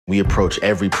We approach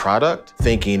every product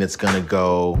thinking it's gonna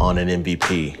go on an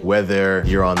MVP. Whether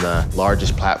you're on the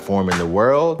largest platform in the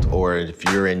world or if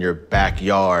you're in your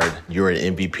backyard, you're an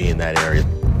MVP in that area.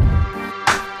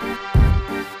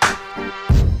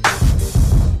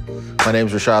 My name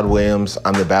is Rashad Williams.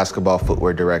 I'm the basketball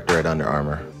footwear director at Under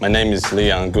Armour. My name is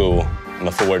Leon Gu. I'm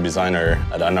a footwear designer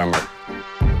at Under Armour.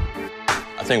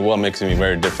 I think what makes me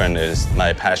very different is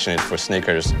my passion for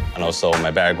sneakers and also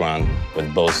my background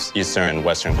with both Eastern and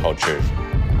Western culture.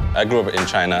 I grew up in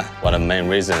China. One of the main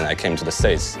reasons I came to the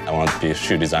States, I wanted to be a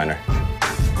shoe designer.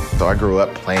 So I grew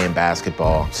up playing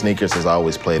basketball. Sneakers has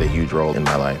always played a huge role in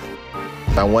my life.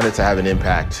 I wanted to have an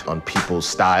impact on people's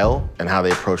style and how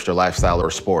they approach their lifestyle or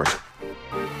sport.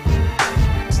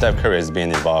 Steph Curry has been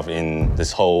involved in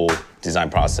this whole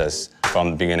design process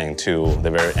from the beginning to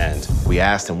the very end. We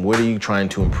asked him, what are you trying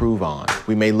to improve on?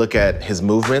 We may look at his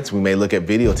movements, we may look at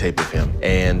videotape of him,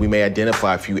 and we may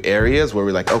identify a few areas where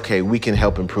we're like, okay, we can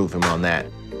help improve him on that.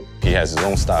 He has his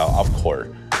own style off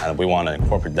court, and we want to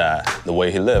incorporate that, the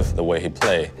way he lived, the way he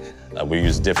played. We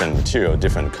use different material,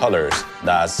 different colors.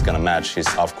 That's gonna match his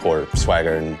off-court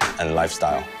swagger and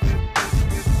lifestyle.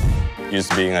 Used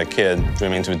to being a kid,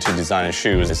 dreaming to designing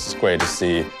shoes. It's great to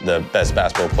see the best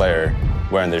basketball player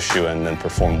wearing this shoe and then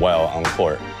perform well on the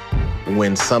court.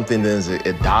 When something is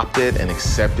adopted and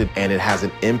accepted and it has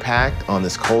an impact on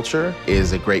this culture, it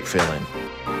is a great feeling.